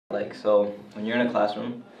Like, so when you're in a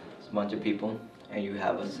classroom, it's a bunch of people, and you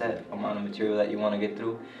have a set amount of material that you want to get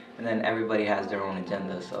through, and then everybody has their own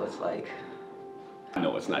agenda, so it's like... I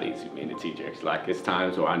know it's not easy being a teacher. It's like, it's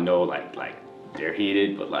times where I know like they're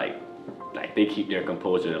heated, but like they keep their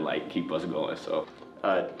composure to like keep us going, so.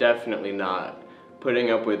 Definitely not. Putting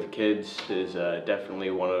up with kids is definitely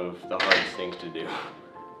one of the hardest things to do.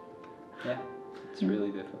 Yeah, it's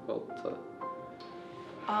really difficult, so.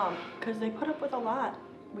 Because they put up with a lot.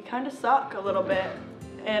 We kind of suck a little bit,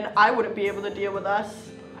 and I wouldn't be able to deal with us.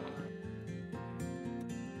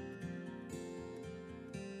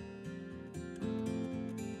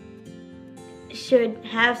 Should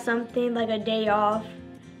have something like a day off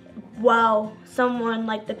while someone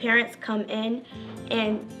like the parents come in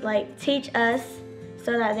and like teach us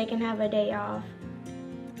so that they can have a day off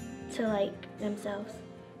to like themselves.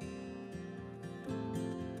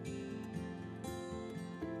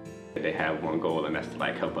 They have one goal, and that's to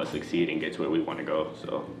like help us succeed and get to where we want to go,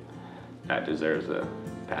 so that deserves a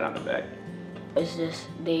pat on the back. It's just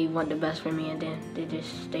they want the best for me, and then they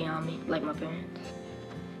just stay on me like my parents.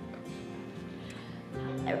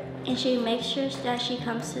 And she makes sure that she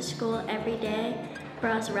comes to school every day for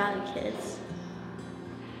us rowdy kids.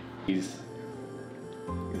 He's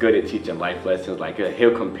good at teaching life lessons. Like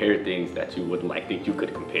he'll compare things that you wouldn't like think you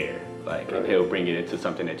could compare. Like, and he'll bring it into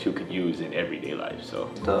something that you could use in everyday life, so.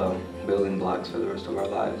 The building blocks for the rest of our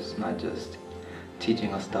lives, not just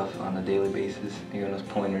teaching us stuff on a daily basis, giving us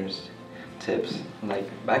pointers, tips. Like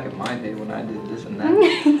back in my day when I did this and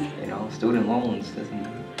that, you know, student loans, this and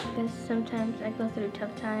that. Because sometimes I go through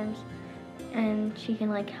tough times and she can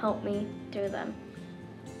like help me through them.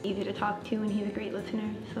 Easy to talk to, and he's a great listener,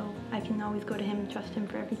 so I can always go to him and trust him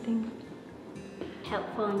for everything.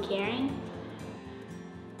 Helpful and caring.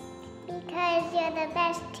 Because you're the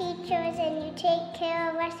best teachers and you take care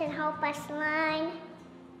of us and help us learn.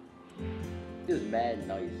 She's mad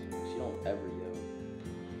nice. She don't ever yell.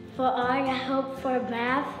 For art, I hope for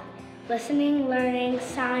math, listening, learning,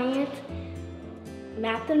 science,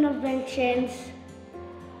 math interventions,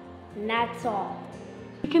 and that's all.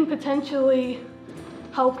 We can potentially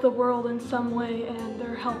help the world in some way, and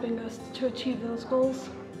they're helping us to achieve those goals.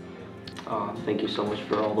 Thank you so much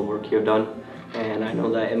for all the work you've done. And I know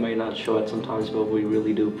that it might not show it sometimes, but we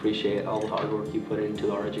really do appreciate all the hard work you put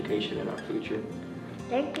into our education and our future.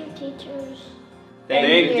 Thank you, teachers.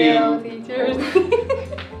 Thank you, teachers.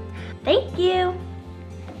 Thank you.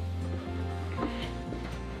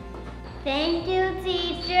 Thank you,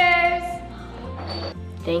 teachers.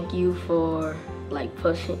 Thank you for like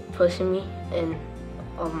pushing me and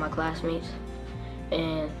all of my classmates,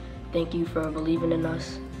 and thank you for believing in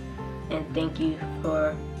us, and thank you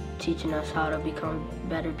for teaching us how to become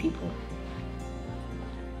better people.